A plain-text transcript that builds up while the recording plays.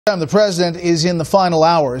The president is in the final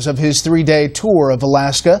hours of his three-day tour of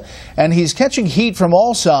Alaska, and he's catching heat from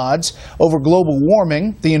all sides over global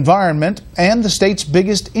warming, the environment, and the state's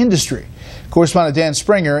biggest industry. Correspondent Dan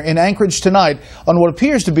Springer in Anchorage tonight on what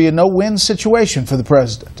appears to be a no-win situation for the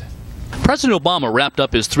president. President Obama wrapped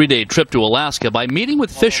up his three-day trip to Alaska by meeting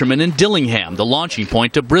with fishermen in Dillingham, the launching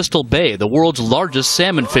point to Bristol Bay, the world's largest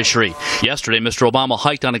salmon fishery. Yesterday, Mr. Obama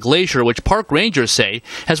hiked on a glacier which park rangers say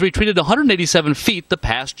has retreated 187 feet the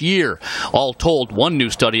past year. All told, one new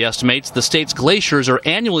study estimates the state's glaciers are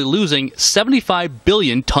annually losing 75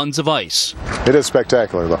 billion tons of ice. It is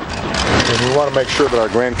spectacular, though, and we want to make sure that our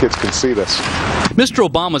grandkids can see this. Mr.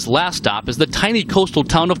 Obama's last stop is the tiny coastal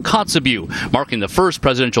town of Kotzebue, marking the first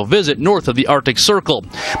presidential visit north of the Arctic Circle.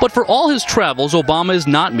 But for all his travels, Obama is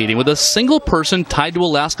not meeting with a single person tied to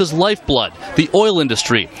Alaska's lifeblood, the oil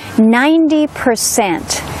industry.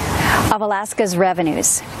 90% of Alaska's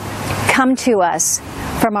revenues come to us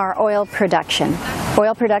from our oil production.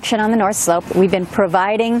 Oil production on the North Slope. We've been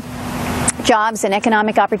providing jobs and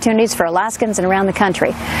economic opportunities for Alaskans and around the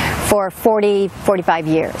country for 45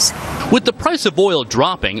 years. With the price of oil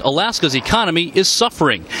dropping, Alaska's economy is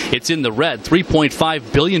suffering. It's in the red,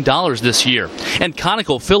 $3.5 billion this year. And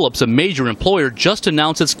ConocoPhillips, a major employer, just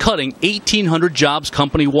announced it's cutting 1,800 jobs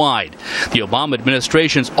company-wide. The Obama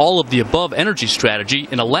administration's all-of-the-above energy strategy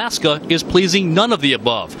in Alaska is pleasing none of the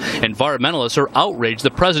above. Environmentalists are outraged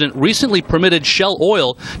the president recently permitted Shell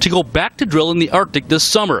Oil to go back to drill in the Arctic this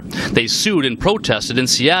summer. They sued and protested in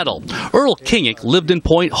Seattle. Earl Kingick lived in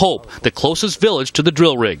Point Hope, the closest village to the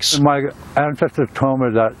drill rigs. My ancestors told me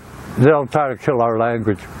that they'll try to kill our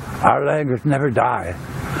language. Our language never die.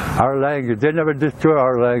 Our language, they never destroy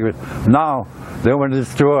our language. Now they want to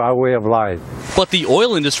destroy our way of life. But the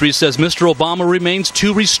oil industry says Mr. Obama remains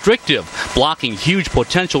too restrictive, blocking huge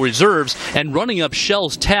potential reserves and running up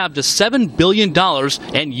Shell's tab to $7 billion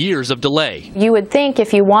and years of delay. You would think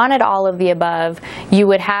if you wanted all of the above, you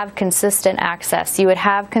would have consistent access, you would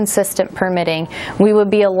have consistent permitting. We would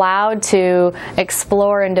be allowed to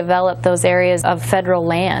explore and develop those areas of federal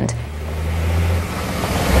land.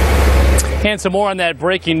 And some more on that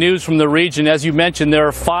breaking news from the region. As you mentioned, there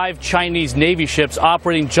are 5 Chinese Navy ships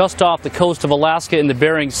operating just off the coast of Alaska in the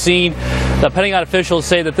Bering Sea. The Pentagon officials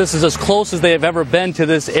say that this is as close as they have ever been to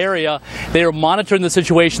this area. They are monitoring the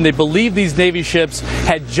situation. They believe these Navy ships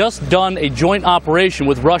had just done a joint operation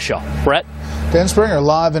with Russia. Brett? Dan Springer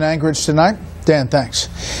live in Anchorage tonight. Dan, thanks.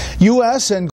 U.S. and